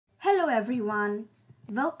everyone,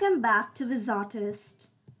 welcome back to Wizartist.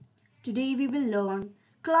 Today we will learn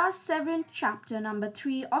Class 7 chapter number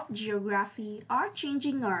 3 of Geography or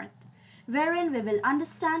Changing Earth, wherein we will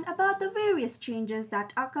understand about the various changes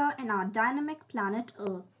that occur in our dynamic planet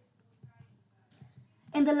Earth.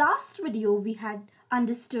 In the last video we had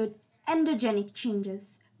understood endogenic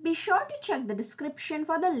changes. Be sure to check the description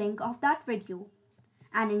for the link of that video.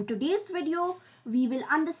 And in today's video, we will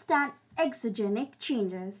understand exogenic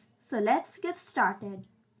changes. So let's get started.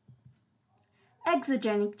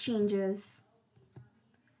 Exogenic changes.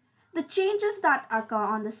 The changes that occur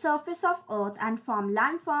on the surface of Earth and form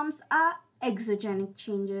landforms are exogenic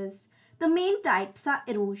changes. The main types are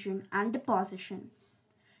erosion and deposition.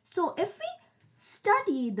 So if we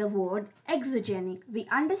study the word exogenic, we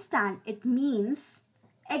understand it means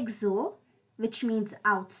exo, which means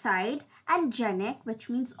outside, and genic, which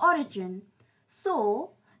means origin.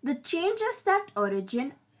 So the changes that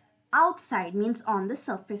origin outside means on the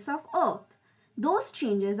surface of Earth. Those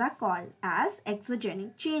changes are called as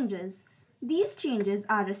exogenic changes. These changes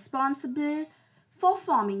are responsible for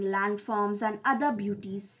forming landforms and other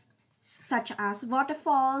beauties such as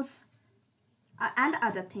waterfalls and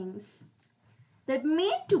other things. The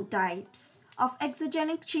main two types of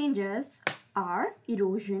exogenic changes are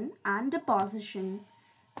erosion and deposition.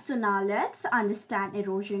 So now let's understand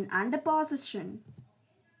erosion and deposition.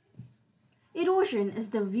 Erosion is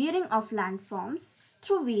the wearing of landforms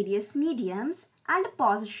through various mediums, and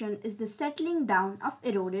deposition is the settling down of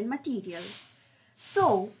eroded materials.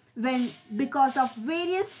 So because of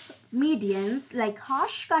various mediums like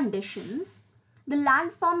harsh conditions, the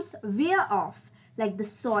landforms wear off, like the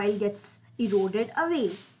soil gets eroded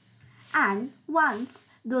away. And once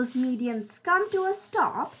those mediums come to a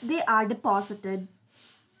stop, they are deposited.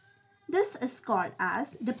 This is called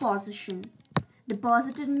as deposition.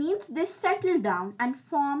 Deposited means they settle down and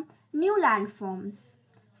form new landforms.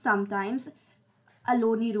 Sometimes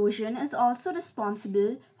alone erosion is also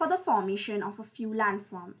responsible for the formation of a few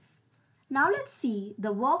landforms. Now let's see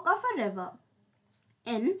the work of a river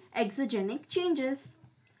in exogenic changes.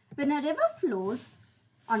 When a river flows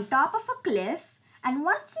on top of a cliff, and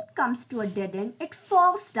once it comes to a dead end, it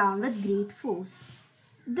falls down with great force.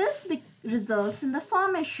 This results in the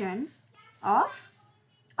formation of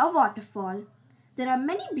a waterfall. There are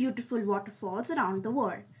many beautiful waterfalls around the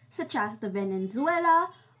world, such as the Venezuela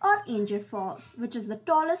or Angel Falls, which is the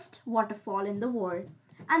tallest waterfall in the world,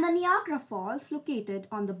 and the Niagara Falls, located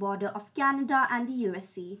on the border of Canada and the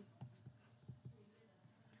USA.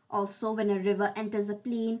 Also, when a river enters a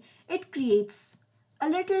plain, it creates a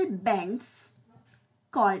little bends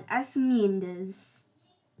called as meanders.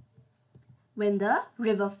 When the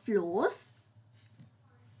river flows,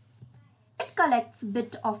 it collects a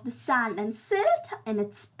bit of the sand and silt in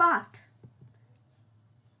its path,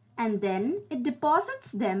 and then it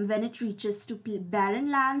deposits them when it reaches to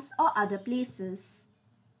barren lands or other places.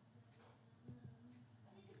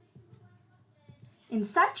 In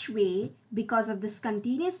such way, because of this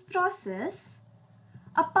continuous process,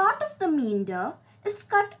 a part of the meander is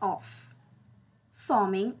cut off,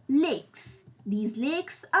 forming lakes. These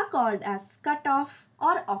lakes are called as cut-off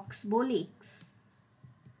or oxbow lakes.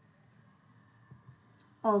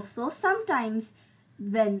 Also, sometimes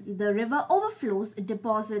when the river overflows, it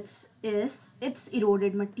deposits its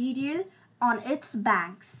eroded material on its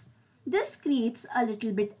banks. This creates a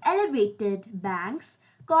little bit elevated banks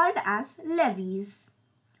called as levees.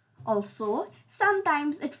 Also,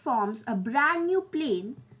 sometimes it forms a brand new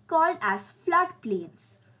plain called as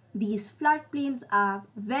floodplains. These floodplains are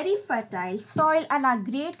very fertile soil and are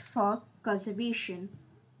great for cultivation.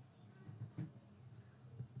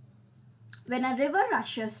 When a river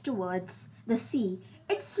rushes towards the sea,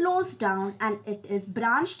 it slows down and it is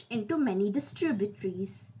branched into many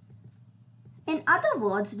distributaries. In other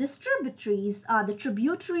words, distributaries are the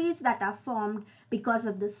tributaries that are formed because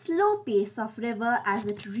of the slow pace of river as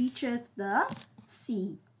it reaches the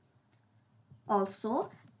sea. Also,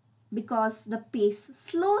 because the pace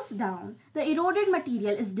slows down, the eroded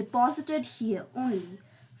material is deposited here only,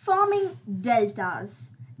 forming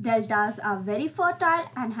deltas. Deltas are very fertile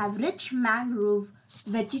and have rich mangrove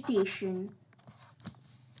vegetation.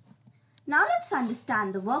 Now let's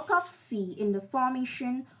understand the work of sea in the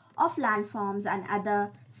formation of landforms and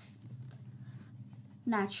other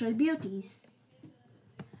natural beauties.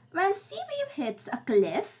 When sea wave hits a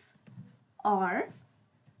cliff or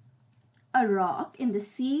a rock in the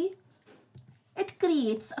sea, it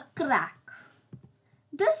creates a crack.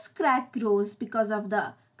 This crack grows because of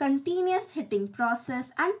the continuous hitting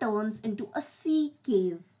process and turns into a sea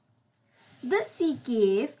cave. This sea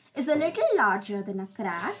cave is a little larger than a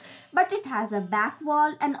crack, but it has a back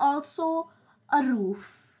wall and also a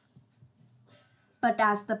roof. But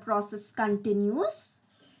as the process continues,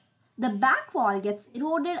 the back wall gets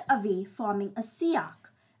eroded away, forming a sea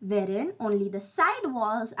arc, wherein only the side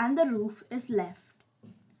walls and the roof is left.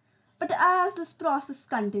 But as this process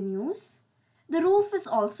continues, the roof is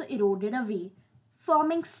also eroded away,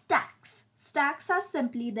 forming stacks. Stacks are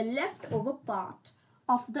simply the leftover part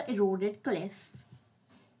of the eroded cliff.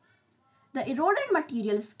 The eroded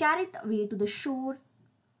material is carried away to the shore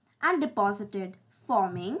and deposited,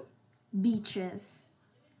 forming beaches.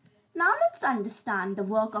 Now let's understand the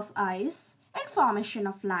work of ice and formation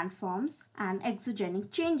of landforms and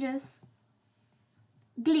exogenic changes.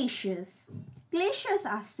 Glaciers. Glaciers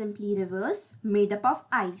are simply rivers made up of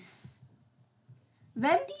ice.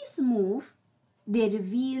 When these move, they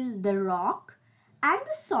reveal the rock and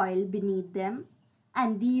the soil beneath them,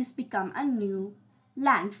 and these become a new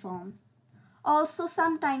landform. Also,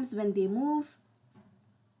 sometimes when they move,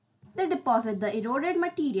 they deposit the eroded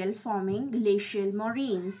material, forming glacial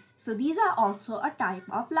moraines. So these are also a type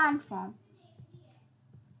of landform.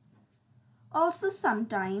 Also,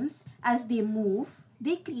 sometimes as they move,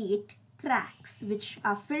 they create cracks which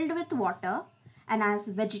are filled with water, and as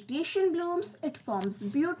vegetation blooms, it forms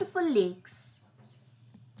beautiful lakes.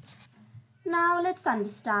 Now let's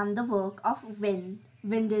understand the work of wind.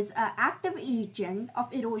 Wind is an active agent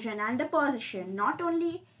of erosion and deposition, not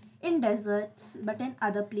only in deserts but in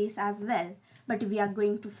other places as well. But we are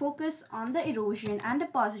going to focus on the erosion and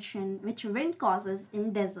deposition which wind causes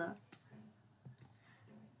in desert.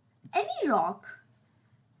 Any rock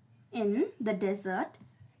in the desert,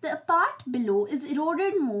 the part below is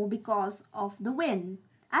eroded more because of the wind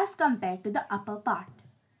as compared to the upper part.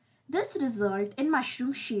 This results in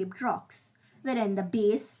mushroom-shaped rocks, wherein the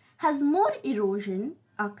base has more erosion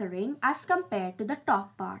occurring as compared to the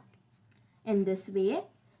top part. In this way,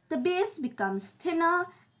 the base becomes thinner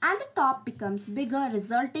and the top becomes bigger,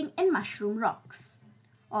 resulting in mushroom rocks.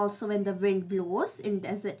 Also, when the wind blows in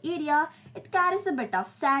desert area, it carries a bit of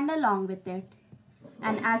sand along with it.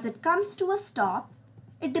 And as it comes to a stop,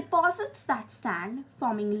 it deposits that sand,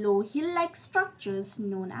 forming low hill-like structures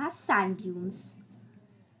known as sand dunes.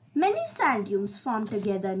 Many sand dunes formed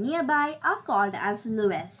together nearby are called as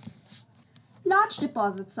loess. Large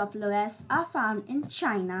deposits of loess are found in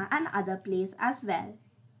China and other places as well.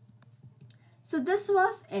 So this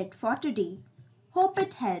was it for today. Hope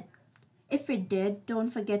it helped. If it did,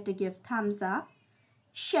 don't forget to give thumbs up,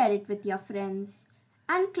 share it with your friends,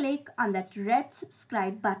 and click on that red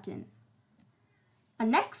subscribe button. A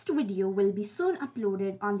next video will be soon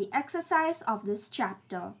uploaded on the exercise of this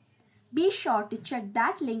chapter. Be sure to check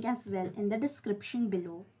that link as well in the description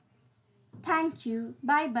below. Thank you.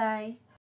 Bye bye.